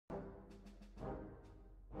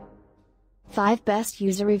5 Best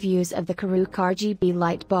User Reviews of the CURUK RGB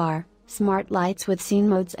Light Bar, Smart Lights with Scene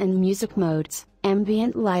Modes and Music Modes,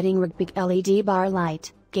 Ambient Lighting RGB LED Bar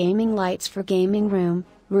Light, Gaming Lights for Gaming Room,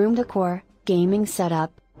 Room Decor, Gaming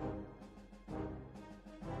Setup.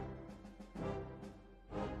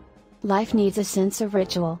 Life needs a sense of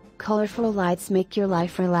ritual. Colorful lights make your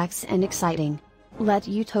life relaxed and exciting. Let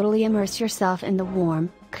you totally immerse yourself in the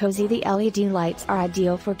warm, cozy. The LED lights are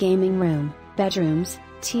ideal for gaming room, bedrooms,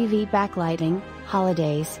 TV backlighting,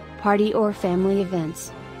 holidays, party or family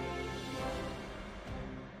events.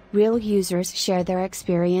 Real users share their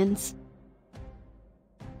experience.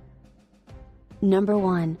 Number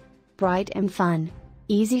 1. Bright and fun.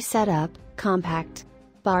 Easy setup, compact.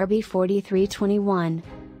 Barbie 4321.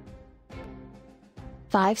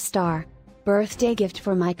 5-star. Birthday gift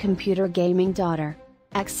for my computer gaming daughter.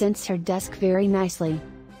 Accents her desk very nicely.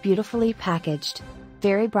 Beautifully packaged.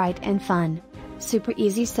 Very bright and fun. Super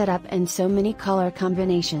easy setup and so many color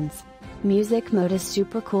combinations. Music mode is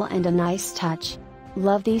super cool and a nice touch.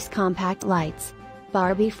 Love these compact lights.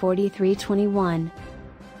 Barbie 4321.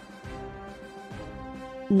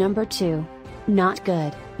 Number 2. Not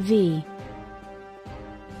good, V.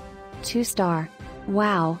 2-star.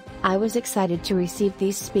 Wow, I was excited to receive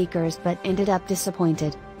these speakers but ended up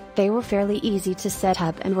disappointed. They were fairly easy to set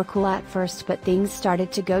up and were cool at first, but things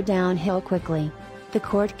started to go downhill quickly. The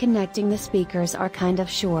cord connecting the speakers are kind of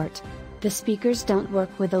short. The speakers don't work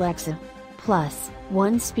with Alexa. Plus,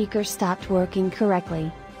 one speaker stopped working correctly.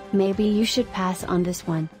 Maybe you should pass on this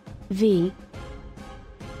one. V.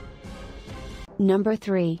 Number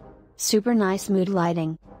 3. Super nice mood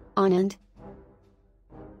lighting. Anand.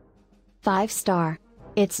 5-star.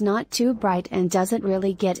 It's not too bright and doesn't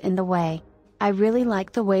really get in the way. I really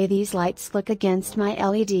like the way these lights look against my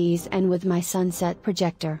LEDs and with my sunset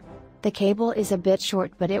projector. The cable is a bit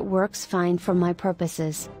short but it works fine for my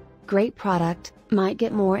purposes. Great product, might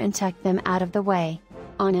get more and take them out of the way.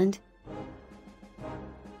 Anand.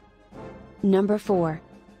 Number 4.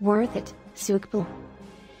 Worth it, CURUK.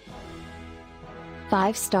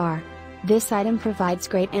 5-star. This item provides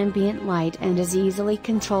great ambient light and is easily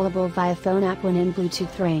controllable via phone app when in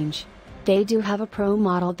Bluetooth range. They do have a Pro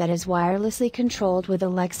model that is wirelessly controlled with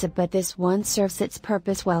Alexa, but this one serves its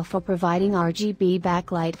purpose well for providing RGB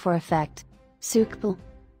backlight for effect. CURUK.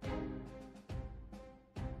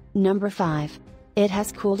 Number 5. It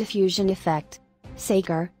has cool diffusion effect.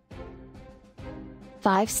 CURUK.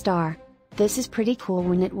 5-star. This is pretty cool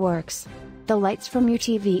when it works. The lights from your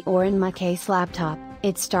TV or in my case laptop,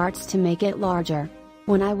 it starts to make it larger.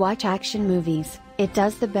 When I watch action movies, it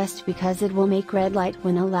does the best because it will make red light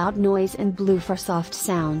when a loud noise and blue for soft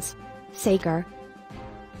sounds. CURUK.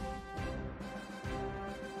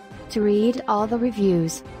 To read all the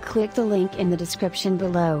reviews, click the link in the description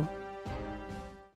below.